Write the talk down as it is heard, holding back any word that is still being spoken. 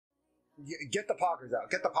Get the poggers out.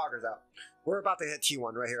 Get the poggers out. We're about to hit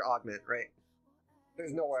T1 right here. Augment, right?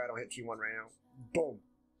 There's no way I don't hit T1 right now. Boom.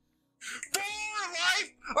 4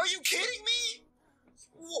 life? Are you kidding me?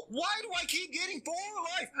 Why do I keep getting 4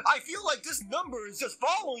 life? I feel like this number is just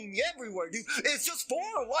following me everywhere, dude. It's just 4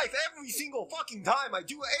 life every single fucking time I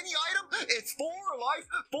do any item. It's 4 life,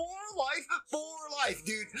 4 life, 4 life,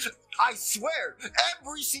 dude. I swear,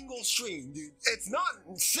 every single stream, dude. It's not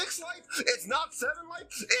 6 life, it's not 7 life,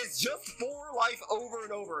 it's just 4 life over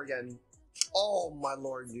and over again. Oh my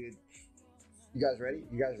lord, dude. You guys ready?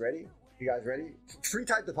 You guys ready? You guys ready?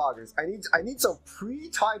 Pre-type the poggers. I need some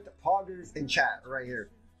pre-typed poggers in chat right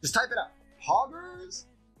here. Just type it out. Poggers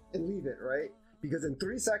and leave it, right? Because in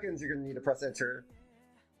 3 seconds you're gonna need to press enter.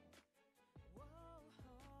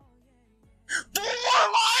 4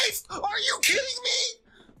 life? Are you kidding me?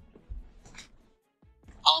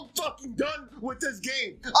 I'm fucking done with this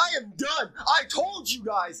game. I am done. I told you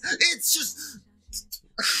guys. It's just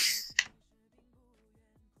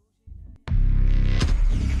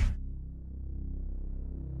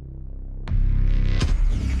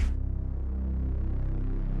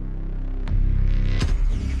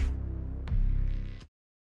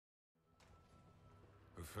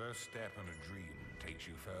The first step in a dream takes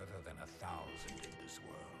you further than 1,000 in this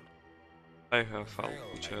world. I have found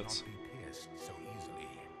chats. So easily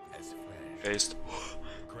as flesh. Paste.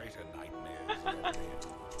 Greater nightmares.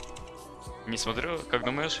 Не смотрел, как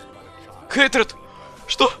думаешь? Хейтред!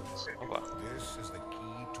 Что? Опа.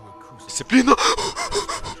 Дисциплина!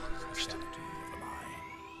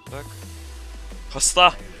 Так.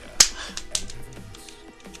 Хоста!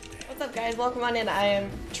 What's up, guys? Welcome on in. I am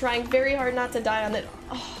trying very hard not to die on it.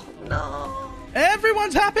 Oh, no.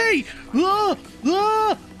 Everyone's happy! Ah!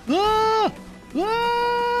 Ah! Ah!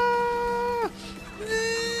 Ah!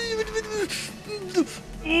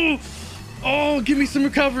 Oh, give me some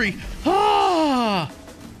recovery. Ah!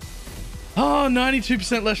 Oh,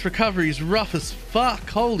 92% less recovery is rough as fuck.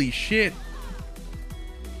 Holy shit.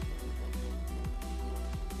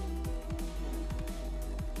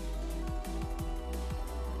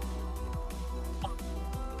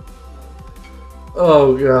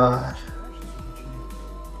 Oh god.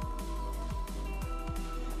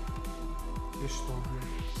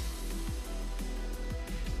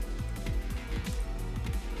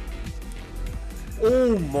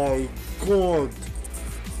 Oh my god.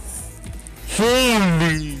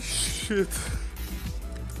 Holy shit.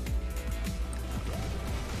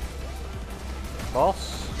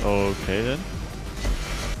 Boss? Okay then.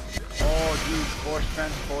 Oh, dude, force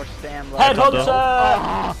friends, force stand.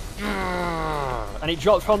 Headhunter! And he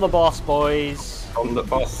dropped from the boss, boys. From the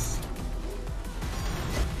boss.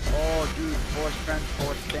 Oh, dude, force friends,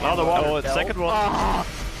 force stand. Another one. Oh, second one.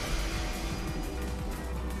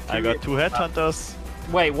 I got 2 headhunters.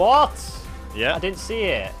 Wait, what? Yeah. I didn't see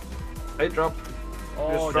it. Hey, drop.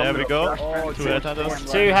 Oh, there we go. Oh, 2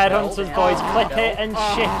 headhunters. 2 headhunters, boys. Clip it and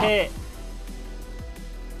ship it.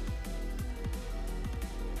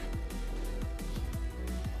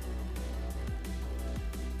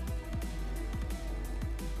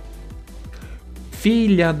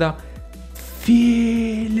 Filha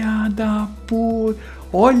da puta.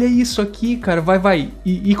 Olha isso aqui, cara. Vai.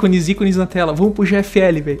 Ícones na tela. Vamos pro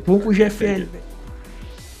GFL, velho. Vamos pro GFL, velho.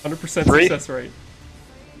 100% success rate.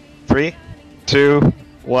 3, 2,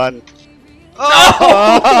 1.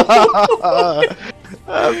 Oh!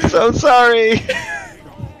 I'm so sorry.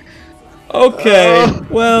 Okay,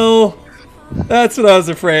 well, that's what I was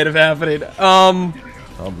afraid of happening.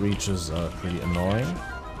 Top reaches are pretty annoying.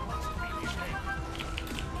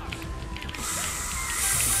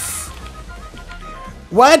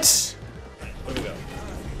 What?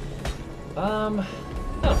 No,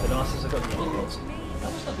 but answers have got the equals.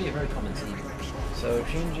 That must not be a very common thing. So,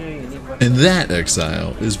 Shinji, you need weapons. And that,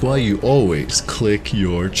 Exile, is why you always click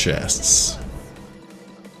your chests.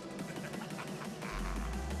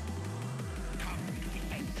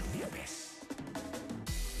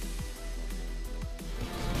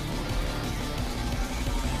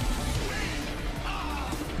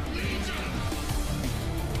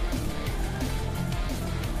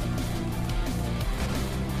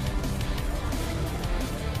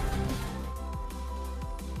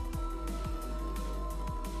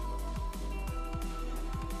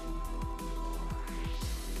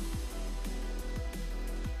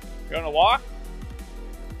 You wanna walk?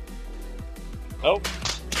 Nope.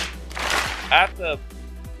 Have to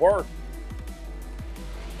work.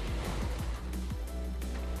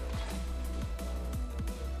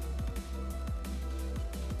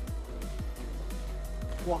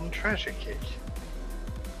 One treasure kit.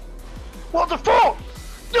 What the fuck?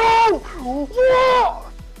 No! What?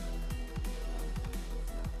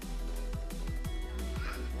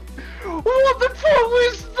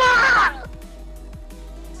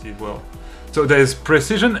 So there's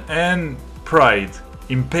precision and pride.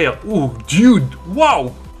 Impair. Ooh, dude!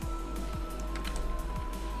 Wow!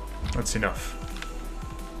 That's enough.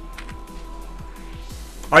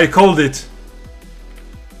 I called it!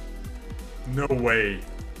 No way.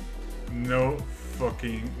 No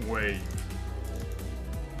fucking way.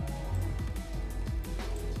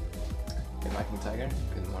 Hey, Viking Tiger,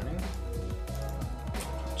 good morning.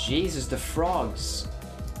 Jesus, the frogs.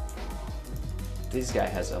 This guy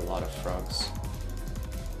has a lot of frogs.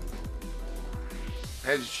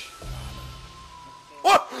 Edge.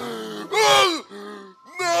 What? No!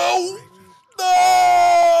 No!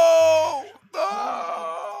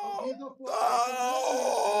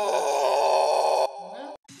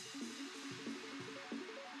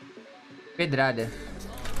 Pedrada.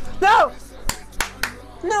 No!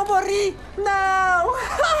 No, morri! No!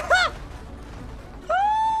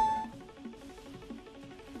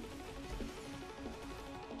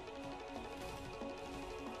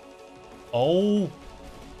 Oh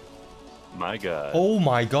my god. Oh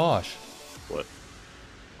my gosh. What?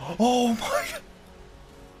 Oh my god.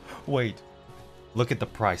 Wait. Look at the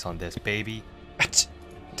price on this, baby.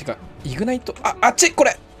 てか、イグナイト、あっちこ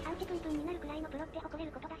れ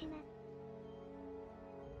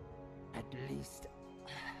At least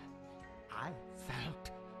I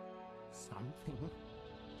felt something.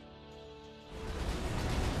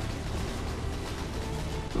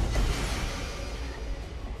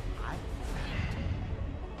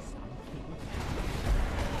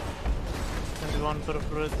 One for a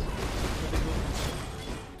fruit.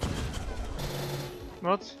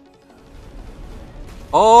 What?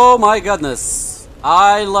 Oh my goodness.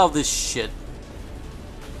 I love this shit.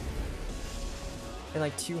 And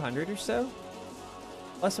like 200 or so?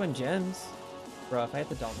 Plus one gems. Bro, if I hit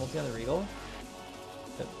the double multi on the Regal.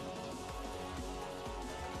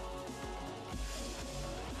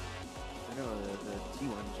 I know the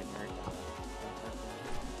T1 generic.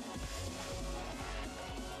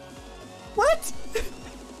 What?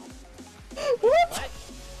 What?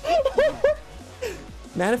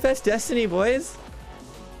 Manifest Destiny, boys.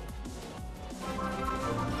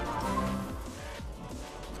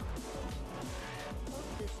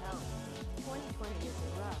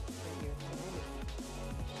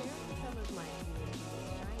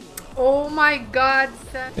 Oh my god,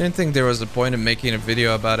 Seth. I didn't think there was a point in making a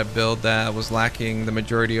video about a build that was lacking the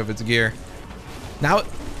majority of its gear. Now...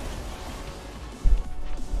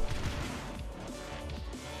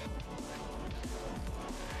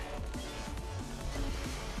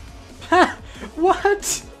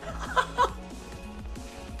 What?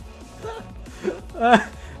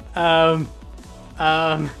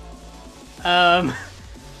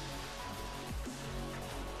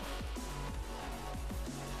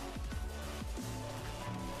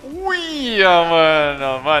 Uia,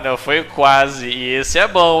 mano. Mano, foi quase. E esse é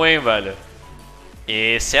bom, hein, velho.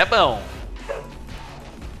 Esse é bom.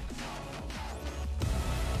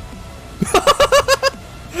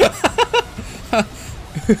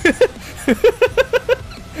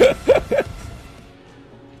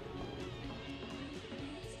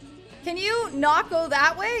 Can you not go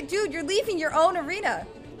that way? Dude, you're leaving your own arena.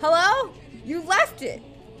 Hello? You left it.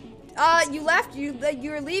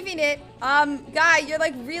 You're leaving it. Guy, you're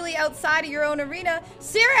like really outside of your own arena.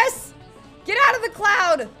 Cirrus! Get out of the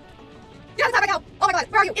cloud! Get out of the cloud right now! Oh my god,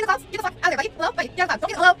 where are you? In the clouds? Get the fuck out of there, buddy. Hello? Buddy, get out of the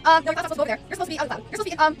cloud. Don't get, hello? No, you're not supposed to go over there. You're supposed to be out of the cloud.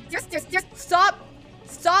 You're supposed to be, Cirrus.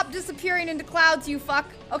 Stop disappearing into clouds, you fuck.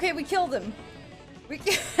 Okay, we killed him. We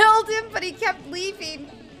killed him, but he kept leaving.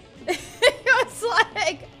 It was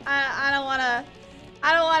like, I don't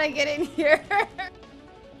wanna get in here.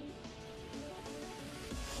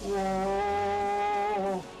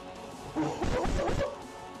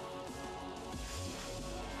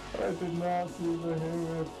 I did not see the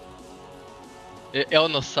hammer. Eu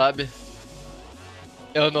não sabe.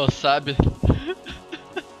 Eu não sabe.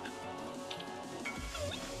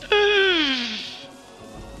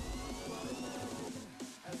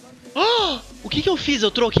 Oh, o que eu fiz? Eu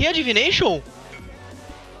troquei a Divination?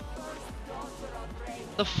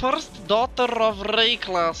 The First Daughter of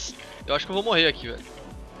Rayclass. Eu acho que eu vou morrer aqui, velho.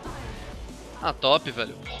 Ah, top,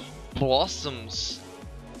 velho. Blossoms.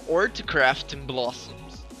 Horticrafting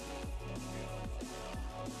Blossoms.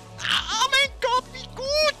 Oh my god, wie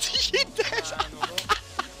gut!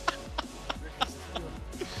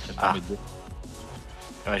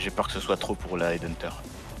 Ouais, j'ai peur que ce soit trop pour la Headhunter.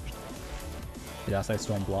 Did I say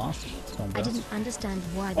Storm Blast? Storm I Blast? didn't understand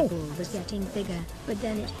why the ball was getting bigger, but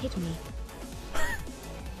then it hit me.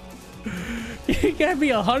 You gave me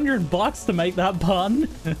 $100 to make that pun.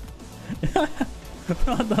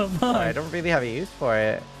 What the fuck? I don't really have a use for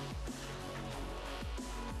it.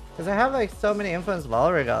 Because I have like so many influence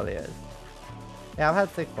wall regalias. Yeah, I've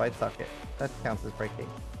had 6 white socket. That counts as breaking.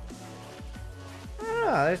 I don't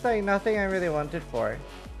know, there's like nothing I really wanted for.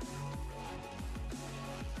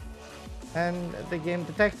 And the game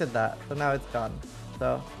detected that, so now it's gone.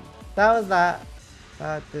 So that was that.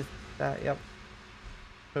 Yep.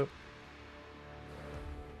 Poop.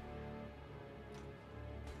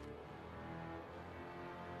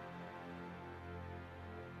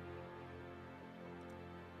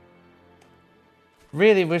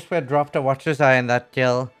 Really wish we had dropped a Watcher's Eye in that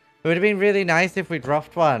kill. It would have been really nice if we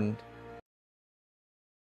dropped one.